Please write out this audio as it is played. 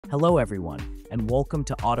Hello everyone, and welcome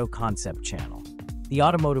to Auto Concept Channel. The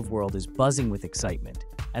automotive world is buzzing with excitement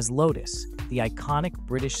as Lotus, the iconic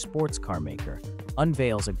British sports car maker,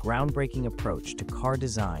 unveils a groundbreaking approach to car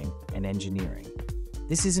design and engineering.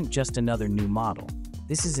 This isn't just another new model,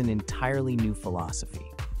 this is an entirely new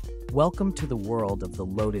philosophy. Welcome to the world of the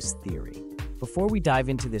Lotus Theory. Before we dive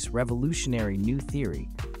into this revolutionary new theory,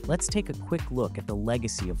 let's take a quick look at the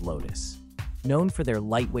legacy of Lotus. Known for their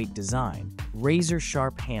lightweight design,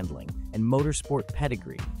 razor-sharp handling, and motorsport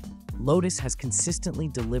pedigree, Lotus has consistently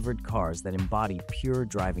delivered cars that embody pure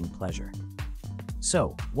driving pleasure.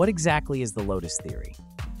 So, what exactly is the Lotus Theory?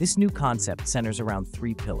 This new concept centers around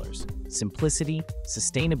three pillars: simplicity,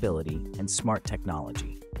 sustainability, and smart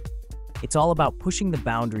technology. It's all about pushing the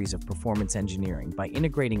boundaries of performance engineering by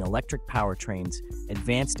integrating electric powertrains,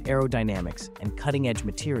 advanced aerodynamics, and cutting-edge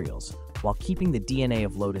materials, while keeping the DNA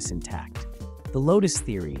of Lotus intact. The Lotus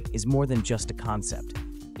Theory is more than just a concept.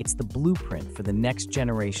 It's the blueprint for the next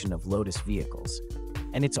generation of Lotus vehicles,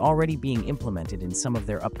 and it's already being implemented in some of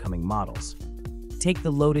their upcoming models. Take the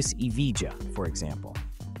Lotus Evija, for example,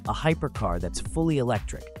 a hypercar that's fully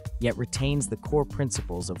electric, yet retains the core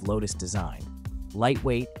principles of Lotus design: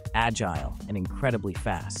 lightweight, agile, and incredibly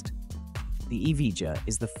fast. The Evija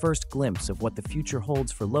is the first glimpse of what the future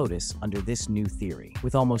holds for Lotus under this new theory.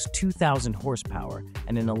 With almost 2,000 horsepower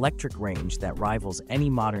and an electric range that rivals any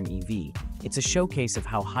modern EV, it's a showcase of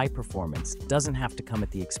how high performance doesn't have to come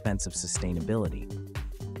at the expense of sustainability.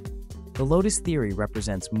 The Lotus Theory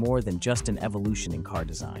represents more than just an evolution in car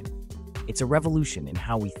design. It's a revolution in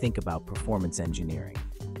how we think about performance engineering.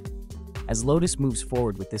 As Lotus moves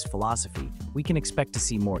forward with this philosophy, we can expect to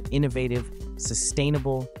see more innovative,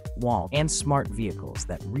 sustainable, and smart vehicles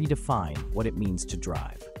that redefine what it means to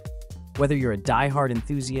drive. Whether you're a die-hard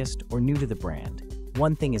enthusiast or new to the brand,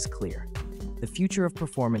 one thing is clear: the future of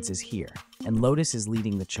performance is here, and Lotus is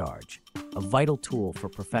leading the charge, a vital tool for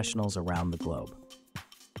professionals around the globe.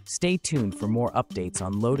 Stay tuned for more updates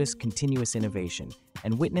on Lotus' continuous innovation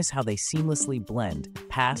and witness how they seamlessly blend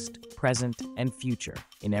past, present, and future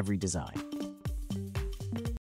in every design.